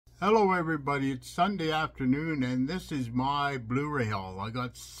Hello everybody, it's Sunday afternoon and this is my Blu-ray haul. I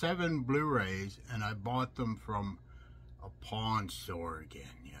got 7 Blu-rays and I bought them from a pawn store again.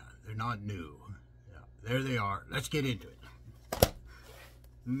 Yeah, they're not new. Yeah, there they are. Let's get into it.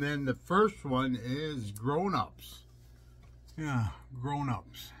 And then the first one is Grown Ups. Yeah, Grown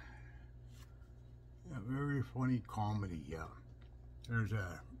Ups. Yeah, very funny comedy, yeah. There's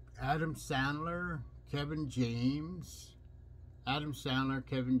Adam Sandler, Kevin James,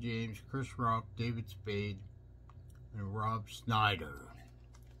 Chris Rock, David Spade, and Rob Schneider.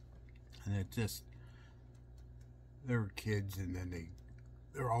 And it just, they were kids and then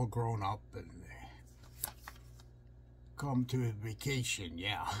they're all grown up and they come to a vacation,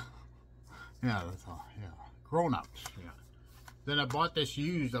 yeah. Yeah, that's all, yeah. Grown Ups, yeah. Then I bought this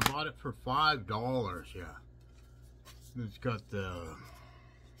used, I bought it for $5, yeah. It's got the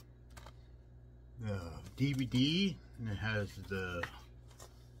DVD, and it has the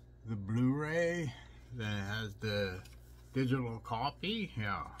Blu-ray, then it has the digital copy,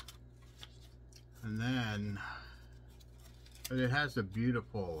 yeah, and then it has a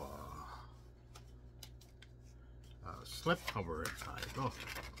beautiful slip cover inside. Look,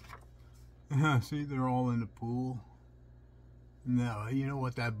 see, they're all in the pool. Now you know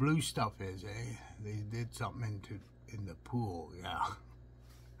what that blue stuff is, eh? They did something in the pool, yeah.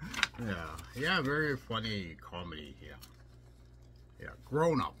 Yeah, very funny comedy, yeah. Yeah,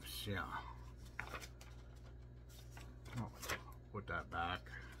 Grown Ups, yeah. Oh, put that back.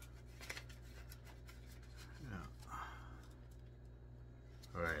 Yeah.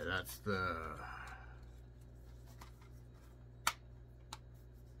 Alright, that's the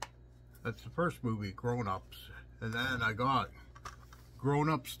first movie, Grown Ups. And then I got Grown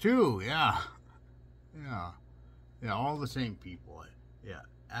Ups 2, yeah. Yeah. Yeah, all the same people, yeah.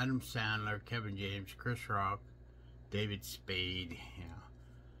 Adam Sandler, Kevin James, Chris Rock, David Spade, yeah.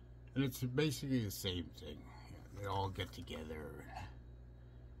 And it's basically the same thing. Yeah, they all get together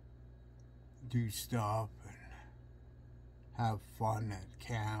and do stuff and have fun at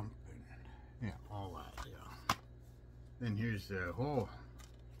camp and yeah, all that, yeah. Then here's the whole,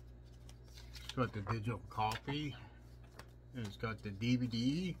 it's got the digital copy, and it's got the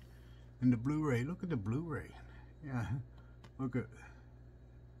DVD and the Blu-ray. Look at the Blu-ray. Yeah, look at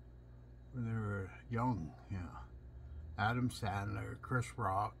when they were young, yeah. Adam Sandler, Chris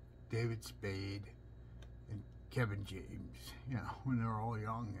Rock, David Spade, and Kevin James, yeah, when they were all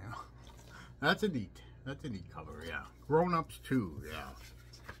young, yeah. That's a neat cover, yeah. Grown Ups 2, yeah.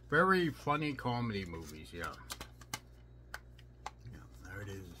 Very funny comedy movies, yeah. Yeah, there it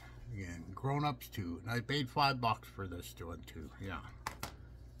is again. Grown Ups 2, and I paid $5 for this one too, yeah.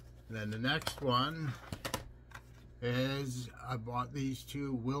 And then the next one is, I bought these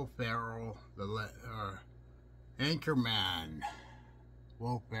two, Will Ferrell, Anchorman,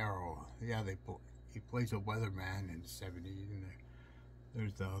 Will Ferrell, yeah, he plays a weatherman in the 70s, and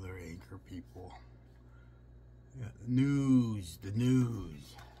there's the other anchor people, yeah, the news,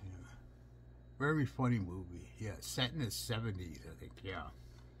 yeah, very funny movie, yeah, set in the 70s, I think, yeah,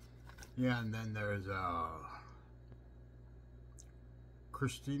 yeah, and then there's,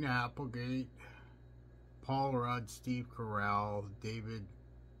 Christina Applegate, Paul Rudd, Steve Carell, David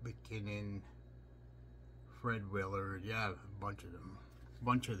McKinnon, Fred Willard, yeah, a bunch of them.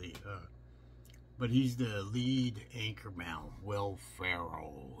 But he's the lead anchorman, Will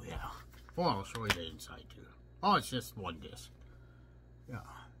Ferrell, yeah. Well, I'll show you the inside too. Oh, it's just one disc. Yeah,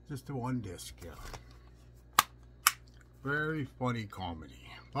 just the one disc, yeah. Very funny comedy.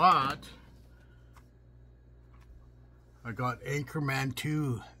 But I got Anchorman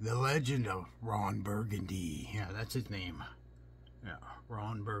 2, The Legend of Ron Burgundy. Yeah, that's his name. Yeah,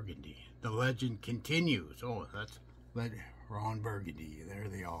 Ron Burgundy. The legend continues. Oh, that's Ron Burgundy. There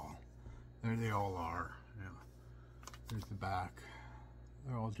they all are. Yeah. There's the back.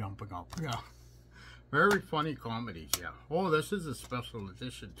 They're all jumping up. Yeah. Very funny comedies, yeah. Oh, this is a special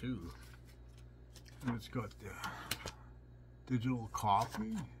edition too. And it's got the digital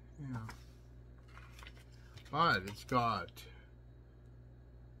copy. Yeah. But it's got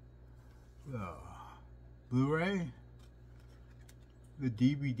the Blu-ray, the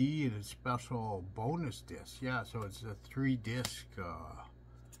DVD, and a special bonus disc. Yeah, so it's a 3-disc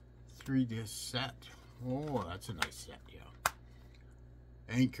set. Oh, that's a nice set, yeah.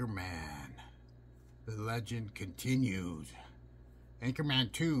 Anchorman, The Legend Continues.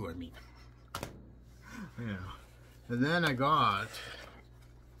 Anchorman 2, I mean. Yeah. And then I got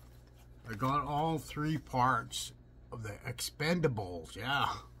all 3 parts of the Expendables,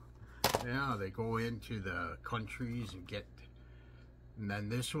 yeah. Yeah, they go into the countries and get, and then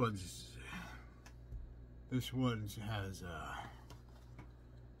this one has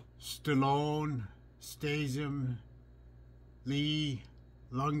Stallone, Statham, Lee,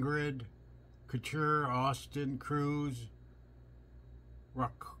 Lundgren, Couture, Austin, Cruz,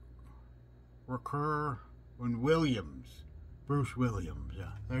 Rucker, and Williams. Bruce Williams,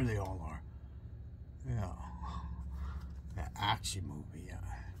 yeah. There they all are. Yeah. The action movie, yeah.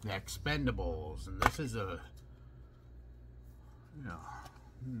 The Expendables, and this is a,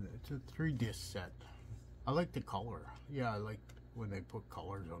 it's a 3-disc set. I like the color. Yeah, I like when they put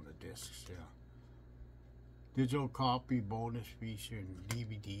colors on the discs, yeah. Digital copy, bonus feature, and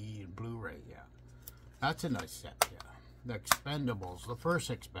DVD, and Blu-ray, yeah. That's a nice set, yeah. The Expendables, the first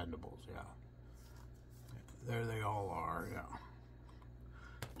Expendables, yeah. There they all are, yeah.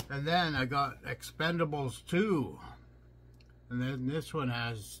 And then I got Expendables 2. And then this one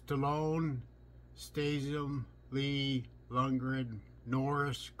has Stallone, Statham, Lee, Lundgren,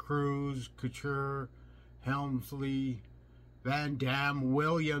 Norris, Cruz, Couture, Helmsley, Van Damme,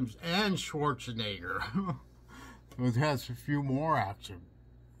 Williams, and Schwarzenegger. So it has a few more action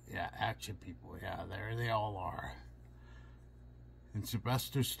people. Yeah, there they all are. And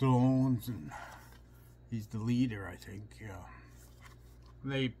Sylvester Stallone's, and he's the leader, I think. Yeah,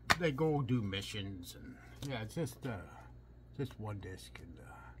 they go do missions, and yeah, it's just one disc and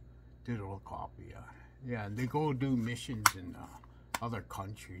digital copy. Yeah, and they go do missions in other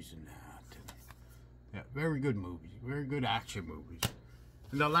countries and that. And, yeah, very good movies, very good action movies.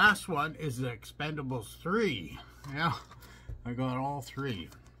 And the last one is the Expendables 3. Yeah, I got all 3.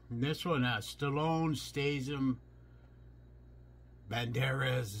 And this one has Stallone, Statham,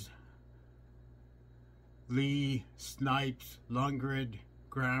 Banderas, Lee, Snipes, Lundgren,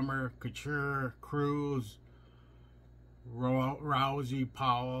 Grammer, Couture, Cruz, Rousey,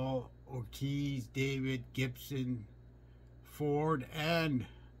 Powell, Ortiz, David, Gibson, Ford, and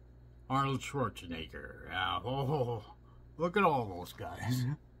Arnold Schwarzenegger. Yeah, oh, look at all those guys.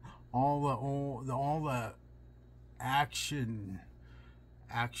 all the action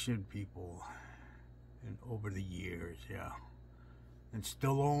people, and over the years, yeah. And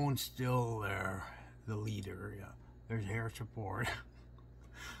Stallone's still there, the leader. Yeah, there's Harrison Ford.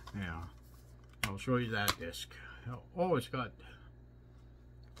 Yeah, I'll show you that disc. Oh, it's got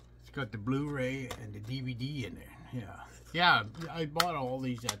the Blu-ray and the DVD in there. Yeah, I bought all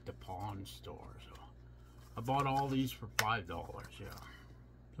these at the pawn store. So I bought all these for $5. Yeah,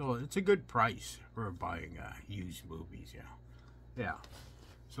 so it's a good price for buying used movies. Yeah.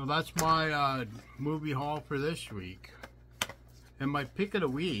 So that's my movie haul for this week. And my pick of the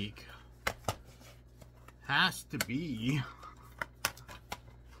week has to be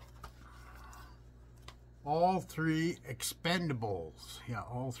all 3 Expendables. Yeah,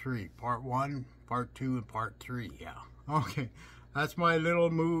 all 3. Part 1, Part 2, and Part 3. Yeah. Okay. That's my little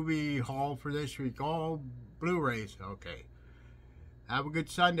movie haul for this week. All Blu-rays. Okay. Have a good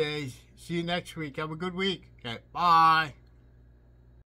Sunday. See you next week. Have a good week. Okay. Bye.